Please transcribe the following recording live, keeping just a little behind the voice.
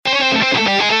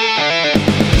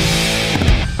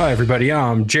Hi, everybody.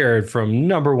 I'm Jared from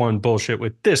Number One Bullshit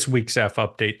with this week's F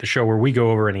Update, the show where we go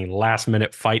over any last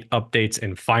minute fight updates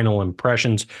and final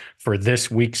impressions for this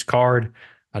week's card.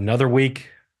 Another week,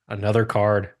 another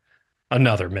card,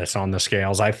 another miss on the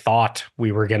scales. I thought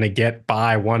we were going to get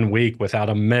by 1 week without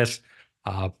a miss,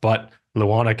 but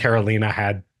Luana Carolina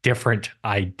had different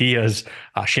ideas.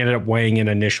 She ended up weighing in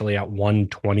initially at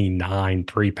 129,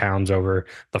 3 pounds over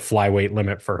the flyweight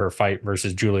limit for her fight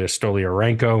versus Julia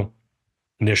Stoliarenko.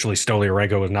 Initially,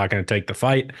 Stoliarenko was not going to take the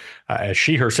fight, as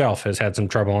she herself has had some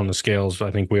trouble on the scales.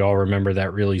 I think we all remember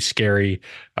that really scary,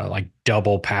 like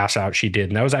double pass out she did.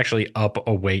 And that was actually up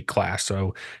a weight class.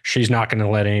 So she's not going to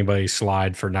let anybody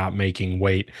slide for not making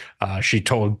weight. She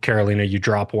told Carolina, you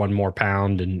drop 1 more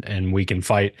pound and we can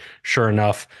fight. Sure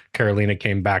enough, Carolina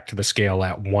came back to the scale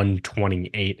at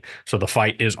 128. So the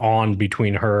fight is on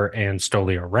between her and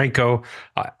Stoliarenko.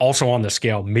 Also on the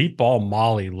scale, Meatball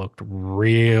Molly looked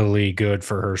really good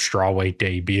for her strawweight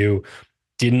debut.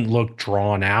 Didn't look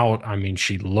drawn out. I mean,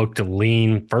 she looked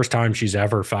lean. First time she's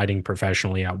ever fighting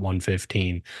professionally at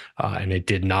 115. And it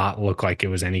did not look like it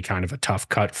was any kind of a tough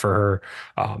cut for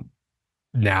her.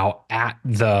 Now at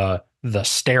the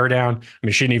stare down, I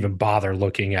mean, she didn't even bother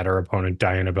looking at her opponent,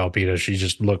 Diana Belpita. She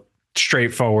just looked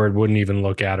straight forward, wouldn't even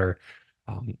look at her.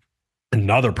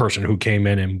 Another person who came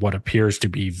in what appears to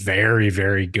be very,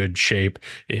 very good shape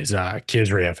is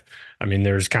Khizriev. I mean,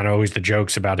 there's kind of always the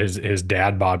jokes about his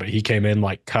dad bod, but he came in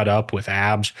like cut up with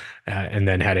abs and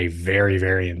then had a very,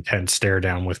 very intense stare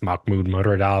down with Mahmoud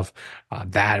Muradov.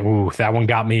 That one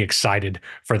got me excited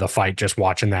for the fight, just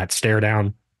watching that stare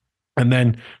down. And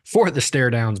then for the stare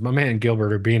downs, my man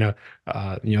Gilbert Urbina,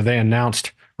 they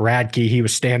announced Radke. He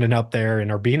was standing up there, and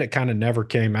Urbina kind of never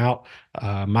came out.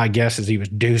 My guess is he was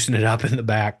deucing it up in the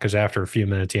back because after a few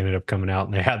minutes, he ended up coming out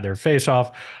and they had their face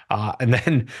off. And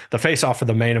then the face off for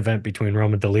the main event between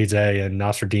Roman Dolidze and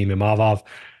Nasruddin Imavov,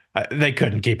 they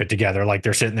couldn't keep it together. Like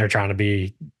they're sitting there trying to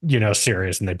be,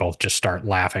 serious, and they both just start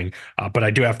laughing. But I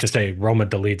do have to say, Roman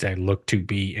Dolidze looked to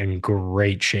be in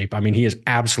great shape. I mean, he is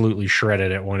absolutely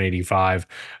shredded at 185.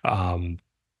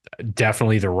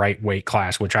 Definitely the right weight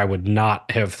class, which I would not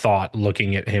have thought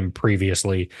looking at him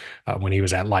previously when he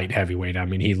was at light heavyweight. I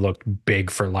mean, he looked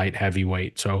big for light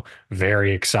heavyweight. So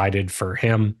very excited for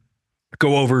him.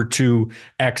 Go over to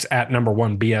X at Number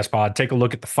One BS Pod. Take a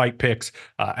look at the fight picks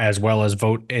as well as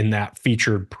vote in that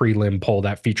featured prelim poll.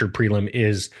 That featured prelim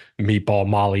is Meatball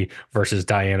Molly versus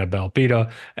Diana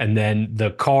Belpita. And then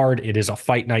the card, it is a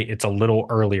fight night. It's a little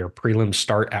earlier. Prelims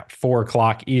start at 4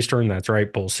 o'clock Eastern. That's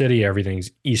right, Bull City.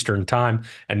 Everything's Eastern time.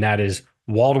 And that is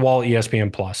wall-to-wall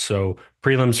ESPN Plus. So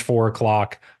prelims 4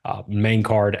 o'clock, main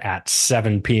card at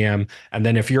 7 p.m. And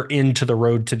then if you're into the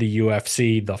road to the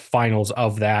UFC, the finals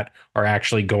of that are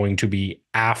actually going to be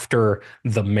after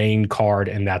the main card,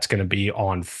 and that's going to be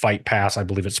on Fight Pass. I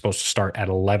believe it's supposed to start at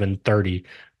 11:30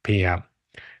 p.m.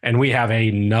 And we have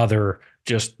another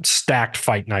just stacked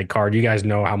fight night card. You guys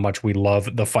know how much we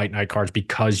love the fight night cards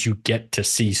because you get to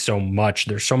see so much.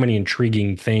 There's so many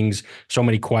intriguing things, so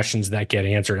many questions that get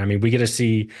answered. I mean, we get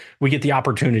the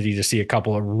opportunity to see a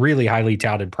couple of really highly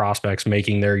touted prospects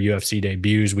making their UFC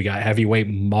debuts. We got heavyweight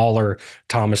mauler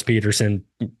Thomas Peterson,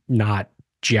 not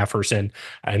Jefferson,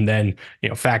 and then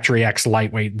Factory X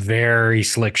lightweight, very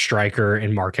slick striker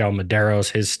in Markel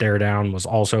Medeiros. His stare down was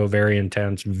also very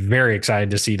intense. Very excited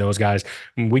to see those guys.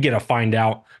 We get to find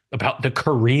out about the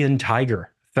Korean Tiger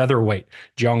featherweight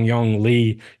Jong Yong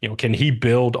Lee. Can he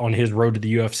build on his road to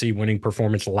the UFC winning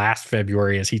performance last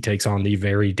February as he takes on the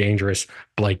very dangerous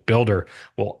Blake Builder?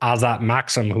 Will Azat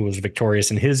Maxim, who was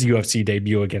victorious in his UFC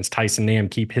debut against Tyson Nam,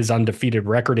 keep his undefeated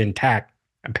record intact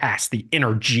and pass the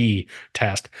inner G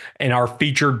test? And our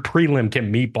featured prelim,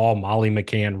 can Meatball Molly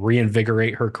McCann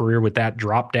reinvigorate her career with that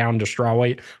drop down to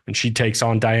strawweight when she takes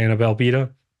on Diana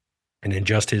Belpita? And in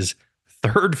just his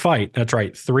third fight, that's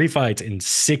right, 3 fights in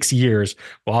 6 years,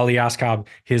 will Aliaskhab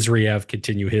Khizriev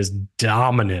continue his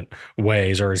dominant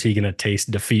ways, or is he going to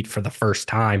taste defeat for the first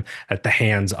time at the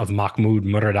hands of Mahmoud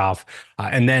Muradov?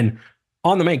 And then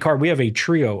on the main card, we have a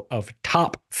trio of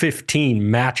top 15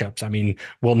 matchups. I mean,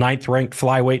 will 9th-ranked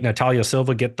flyweight Natalia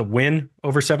Silva get the win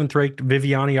over 7th-ranked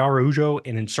Viviane Araujo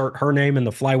and insert her name in the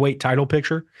flyweight title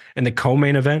picture? In the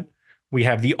co-main event, we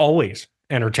have the always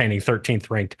entertaining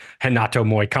 13th-ranked Renato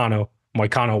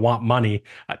Moicano want money,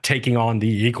 taking on the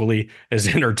equally as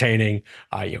entertaining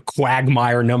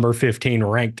quagmire number 15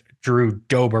 ranked Drew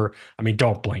Dober. I mean,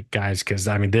 don't blink, guys, because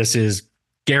this is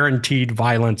guaranteed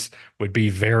violence. Would be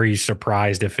very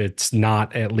surprised if it's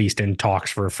not at least in talks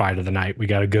for a fight of the night. We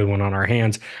got a good one on our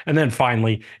hands. And then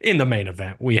finally, in the main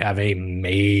event, we have a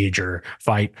major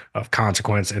fight of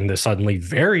consequence in the suddenly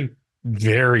very,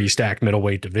 very stacked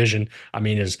middleweight division. I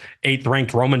mean, is eighth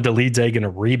ranked Roman Dolidze going to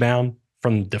rebound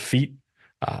from defeat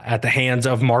at the hands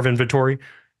of Marvin Vettori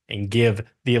and give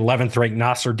the 11th ranked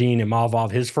Nasruddin Imavov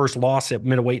his first loss at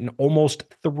middleweight in almost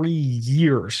 3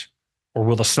 years? Or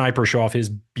will the sniper show off his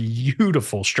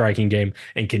beautiful striking game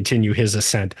and continue his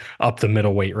ascent up the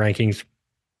middleweight rankings?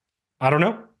 I don't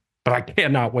know, but I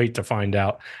cannot wait to find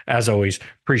out. As always,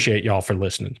 appreciate y'all for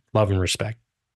listening. Love and respect.